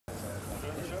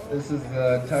This is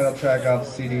the title track off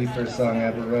the CD, first song I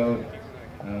ever wrote.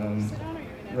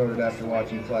 Wrote it after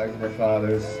watching Flags of Our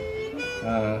Fathers.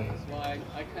 All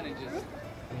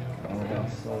about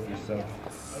soldiers, so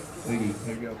Lee,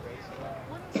 here you go.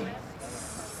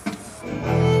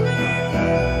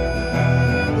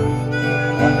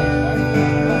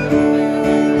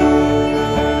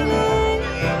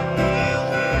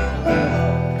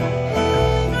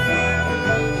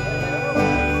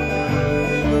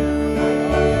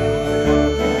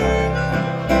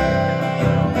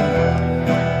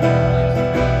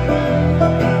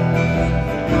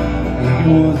 He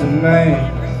was a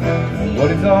man, what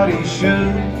he thought he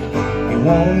should. He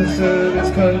wanted to serve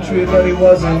his country, but he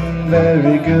wasn't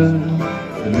very good.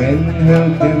 The men that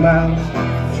helped him out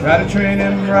tried to train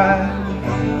him right,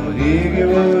 but he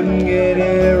wouldn't get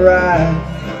it right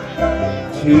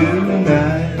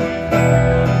tonight.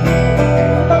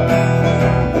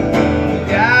 He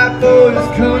died for his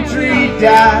country, he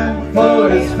died for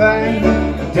his fame.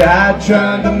 He died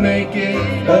trying to make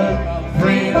it a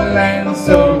free land,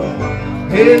 so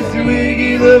here's to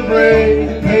Iggy, the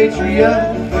brave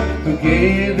patriot who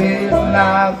gave his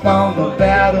life on the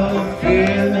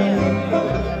battlefield.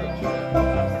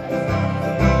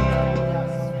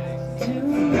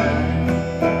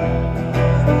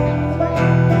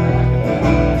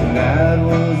 Tonight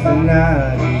was the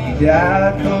night he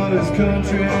died for his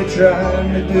country,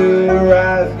 trying to do it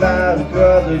right by his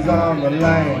brothers on the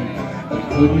land. He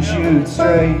couldn't shoot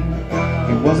straight,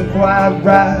 he wasn't quite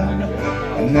right,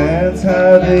 and that's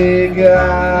how they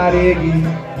got Iggy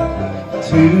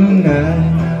tonight.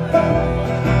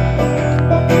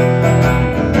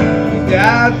 He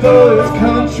died for his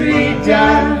country, he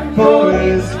died for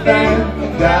his fam. He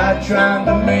died trying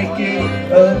to make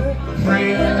it a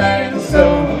free land,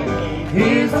 so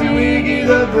here's to Iggy,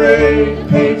 the brave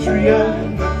patriot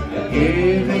who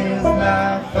gave his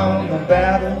life on the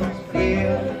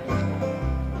battlefield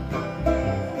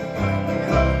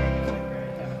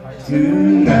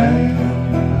tonight.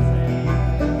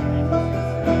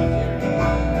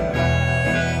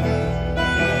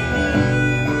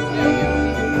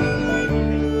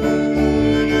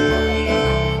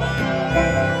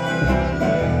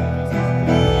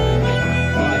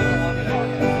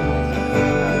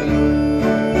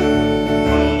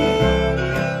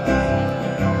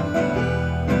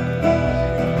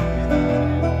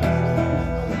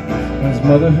 When his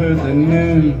mother heard the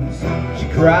news, she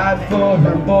cried for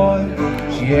her boy.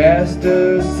 She asked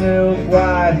herself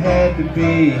why it had to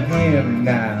be him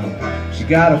now. She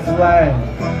got a flag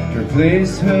to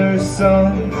replace her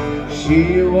son.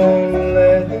 She won't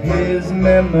let his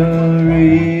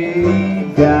memory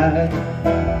die.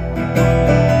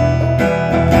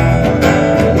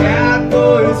 He died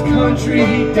for his country,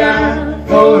 he died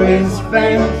for his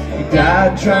fam. He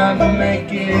died trying to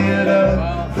make it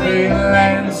a free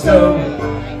land, so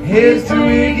here's to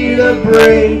Iggy, the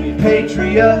brave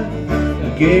patriot who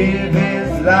gave his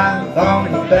life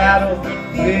on the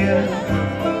battlefield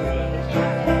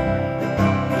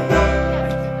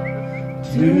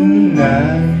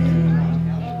tonight.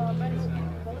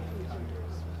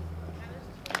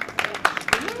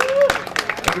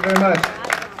 Thank you very much.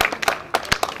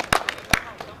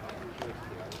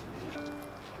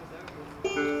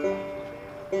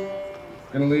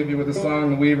 Gonna leave you with a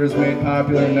song the Weavers made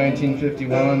popular in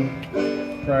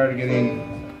 1951, prior to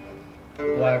getting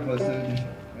blacklisted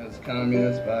as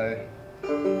communists by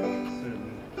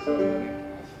somebody.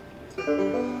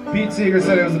 Pete Seeger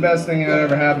said it was the best thing that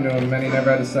ever happened to him, and he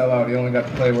never had to sell out. He only got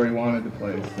to play where he wanted to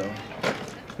play, so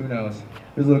who knows.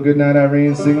 Here's a little Good Night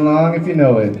Irene, sing along if you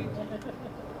know it.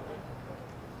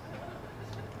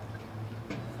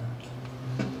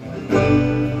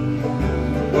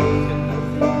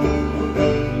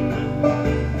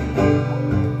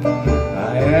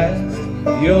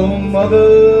 Your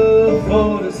mother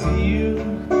for to see you.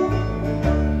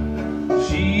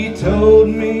 She told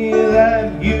me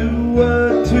that you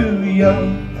were too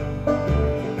young.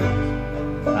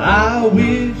 I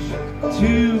wish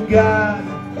to God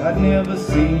I'd never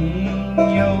seen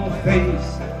your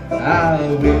face. I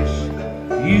wish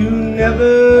you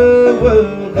never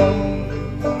were born.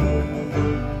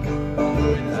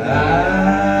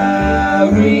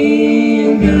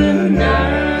 Irene, good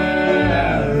night.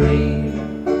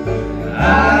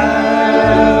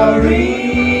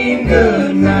 Irene,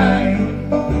 good night.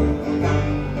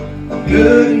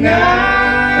 Good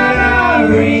night,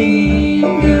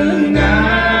 Irene. Good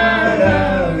night,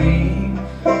 Irene.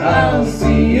 I'll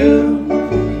see you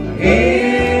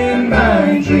in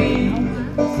my dreams.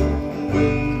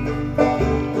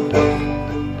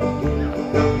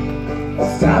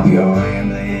 Stop your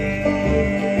rambling,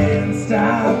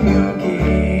 stop up your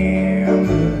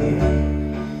gambling.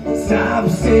 Stop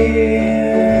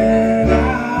staying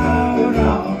out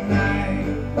all night.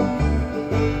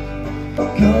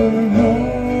 Come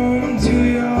home to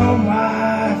your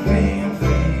wife and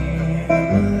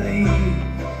family.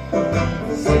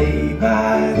 Stay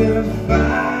by the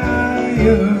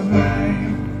fire.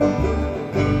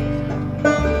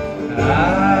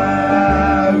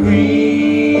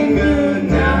 Irene, good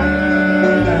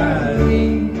night,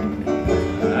 Irene.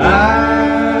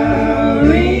 Irene,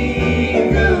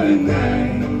 good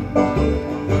night.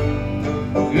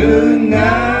 Good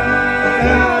night,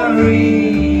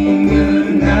 Irene.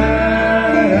 Good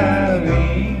night,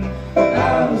 Irene.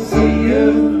 I'll see you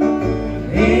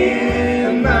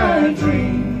in my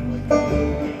dream.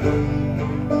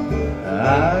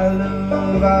 I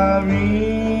love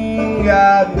Irene,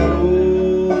 God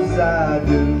knows I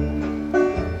do.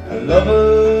 I love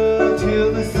her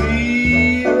till the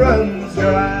sea runs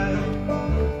dry.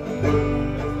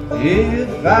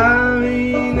 If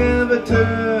Irene ever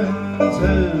turns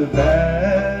her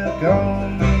back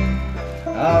on me,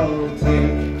 I'll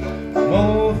take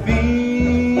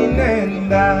morphine and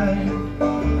die.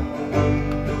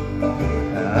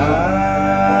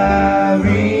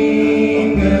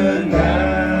 Irene, good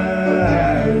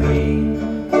night, Irene.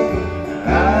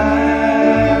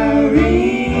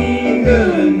 Irene,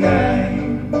 good night.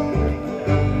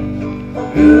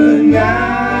 Good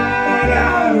night,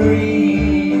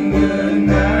 Irene. Good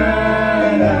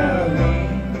night,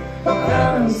 Irene.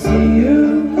 I'll see you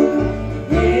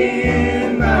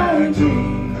in my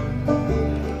dream.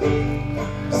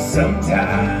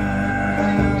 Sometimes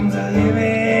I live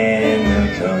in the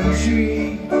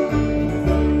country.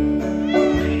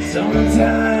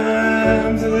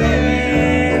 Sometimes I live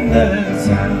in the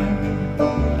town.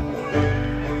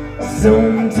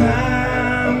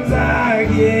 Sometimes I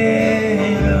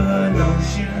get a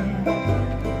notion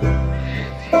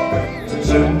to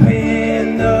jump in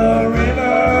the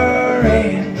river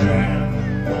and drown.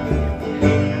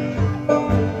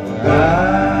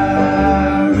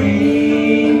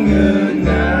 Irene, good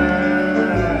night,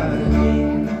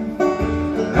 Irene.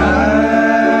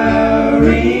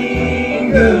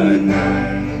 Irene, good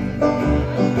night.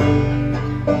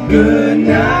 Good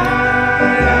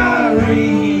night,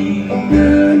 Irene.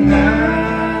 Good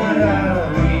night,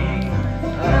 Irene.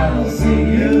 I'll see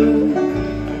you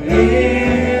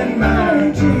in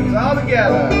my dreams. All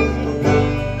together.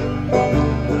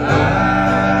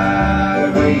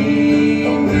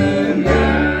 Irene, good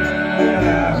night,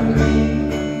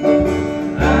 Irene.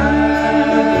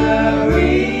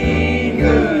 Irene,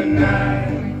 good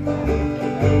night.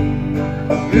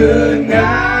 Good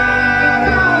night,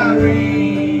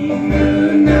 Irene.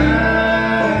 Good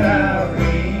night,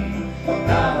 Irene.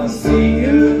 I'll see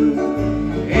you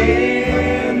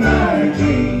in my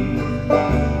dream.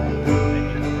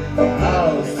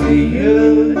 I'll see you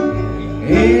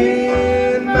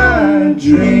in my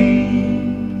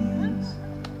dreams.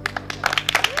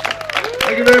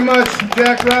 Thank you very much,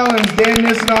 Jack Rollins, Dan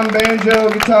Nissen on banjo,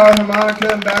 guitar,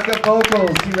 harmonica, and backup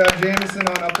vocals. T-Rap Jamison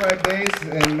on upright bass,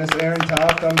 and Miss Erin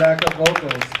Toft on backup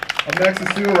vocals. Up next is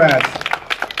Sewer Rats.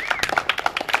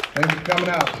 Thank you for coming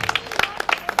out.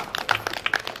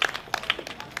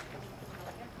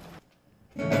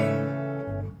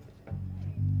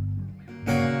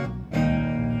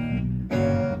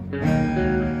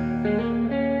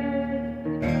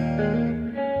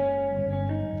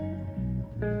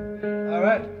 All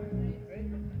right.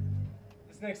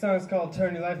 This next song is called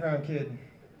Turn Your Life Around, Kid.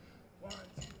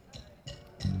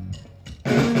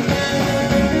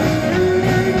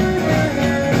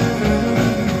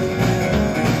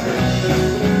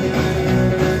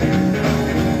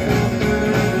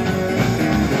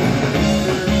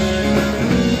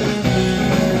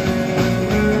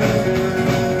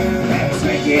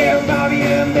 Yeah, Bobby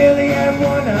and Billy and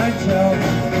one-eyed Joe.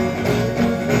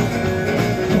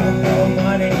 Come for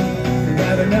money,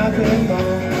 never nothing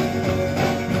more.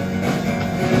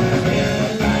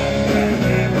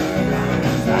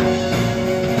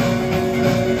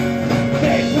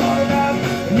 They pulled up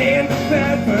in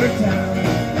Bedford town.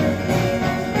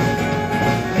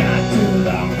 Not too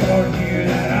long for to hear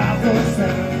that awful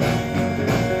sound.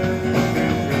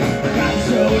 Got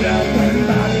showed up when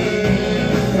Bobby in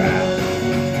the crowd.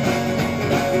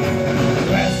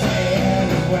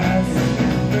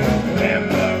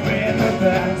 Remembering the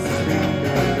best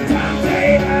times they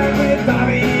had with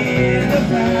Bobby in the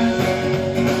past.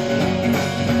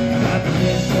 Not to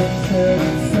listen to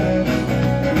the sun,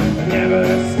 never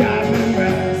stop and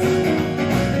rest,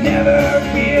 never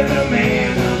give the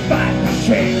man a fighting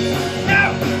shake. No!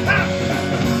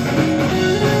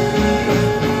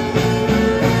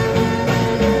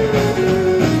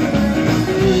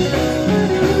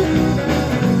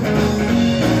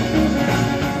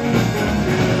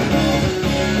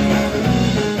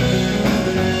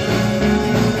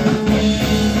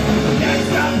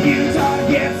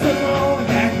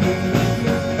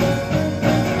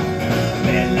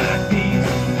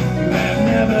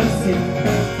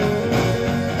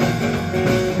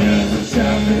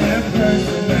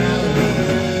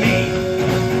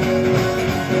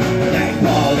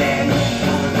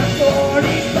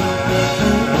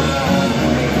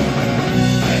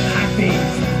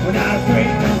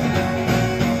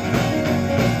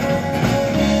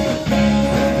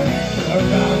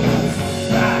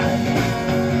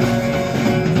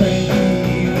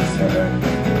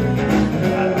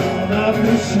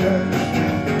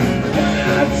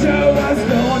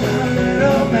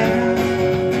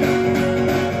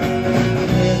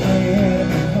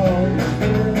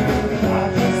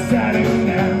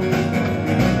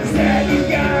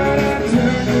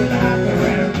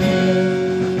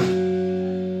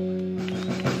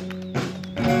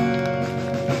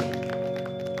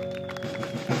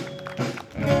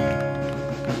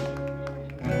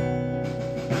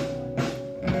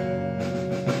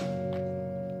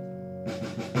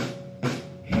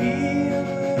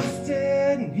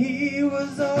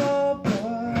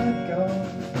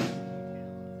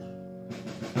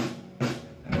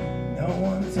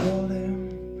 one told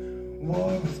him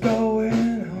war was going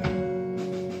on.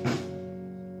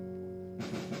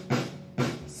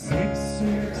 6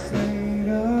 weeks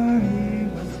later he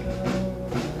was gone,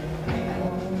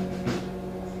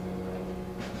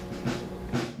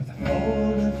 with a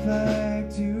folded flag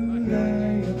to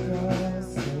lay across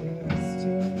his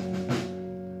tomb.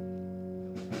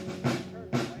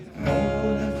 With a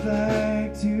folded flag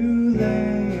to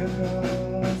lay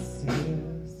across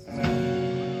his tomb.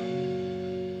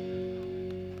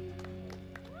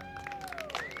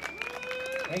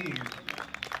 Thank you.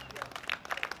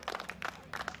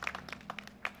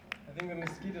 I think the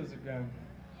mosquitoes are gone.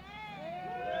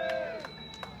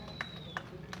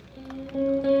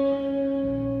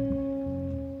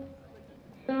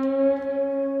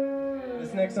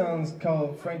 This next song's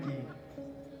called Frankie.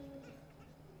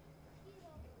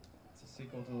 It's a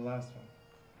sequel to the last one.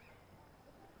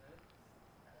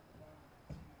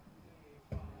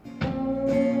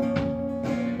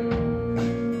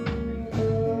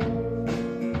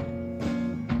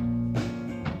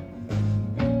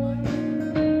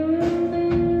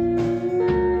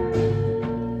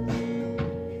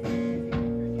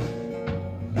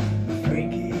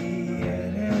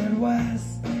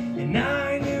 And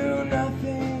I knew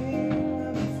nothing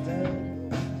of his death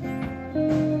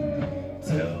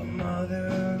till mother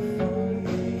phoned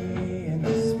me in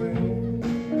the spring.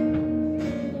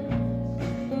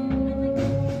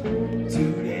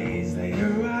 2 days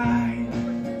later I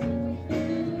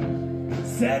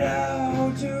set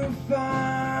out to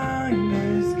find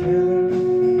his killer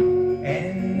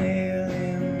and nail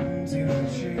him to a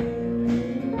tree.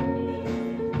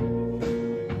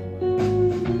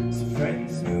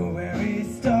 Friends knew where he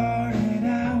started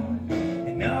out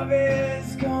and of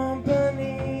his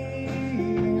company.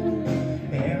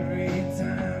 Every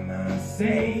time I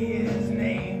say his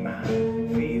name, I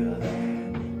feel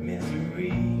that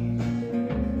misery.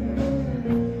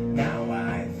 Now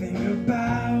I think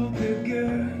about the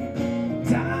good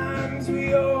times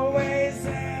we always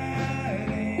had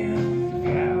and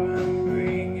how I'm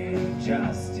bringing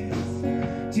justice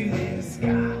to this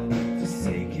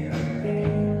God-forsaken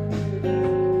land.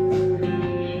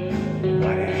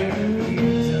 What have you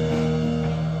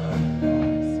done,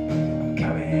 boys? I'm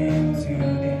coming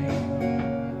today.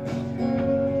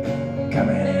 I'm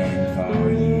coming for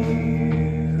you,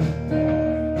 boy,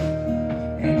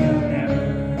 and you'll never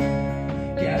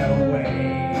get away.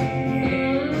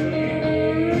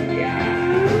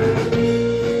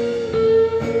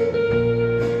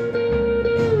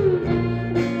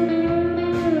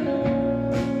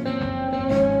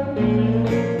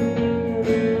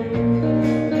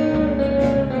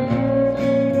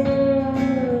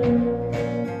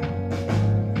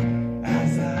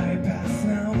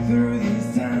 Through these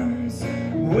towns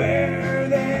where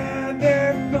they had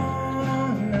their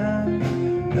fun, I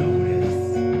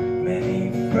noticed many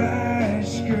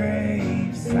fresh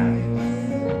grave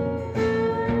sites.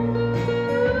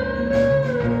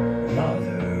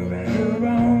 Mother and her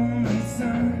only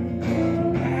son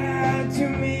had to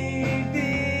meet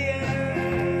the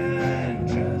end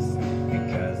just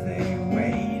because they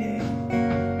waited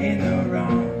in the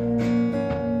wrong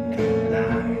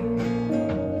line.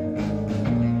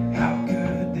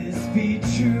 Be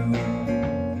true,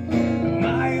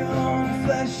 my own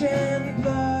flesh and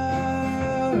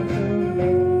blood,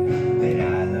 that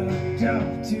I looked up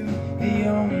to, the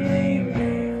only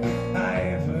man I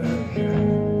ever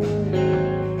could.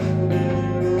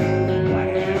 What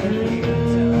have you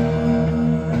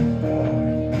done, boy?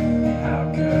 How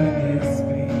could this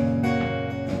be?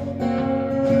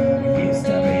 We used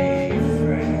to be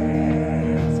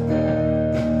friends, boy.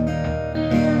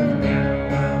 Now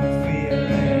I'm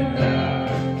feeling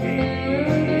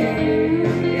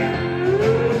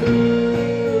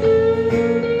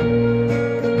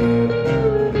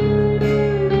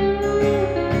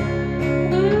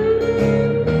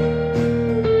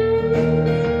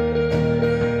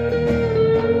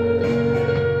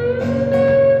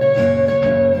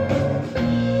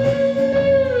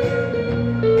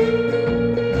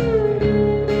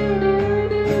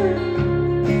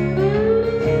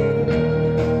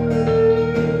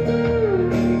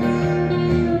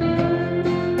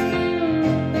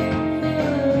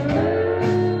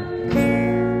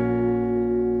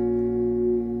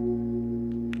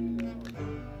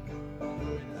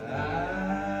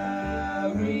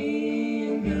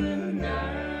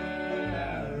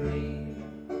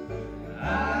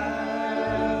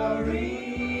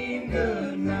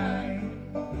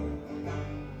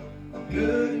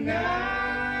Good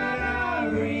night,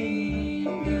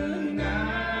 Irene. Good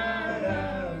night,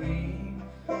 Irene.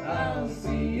 I'll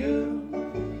see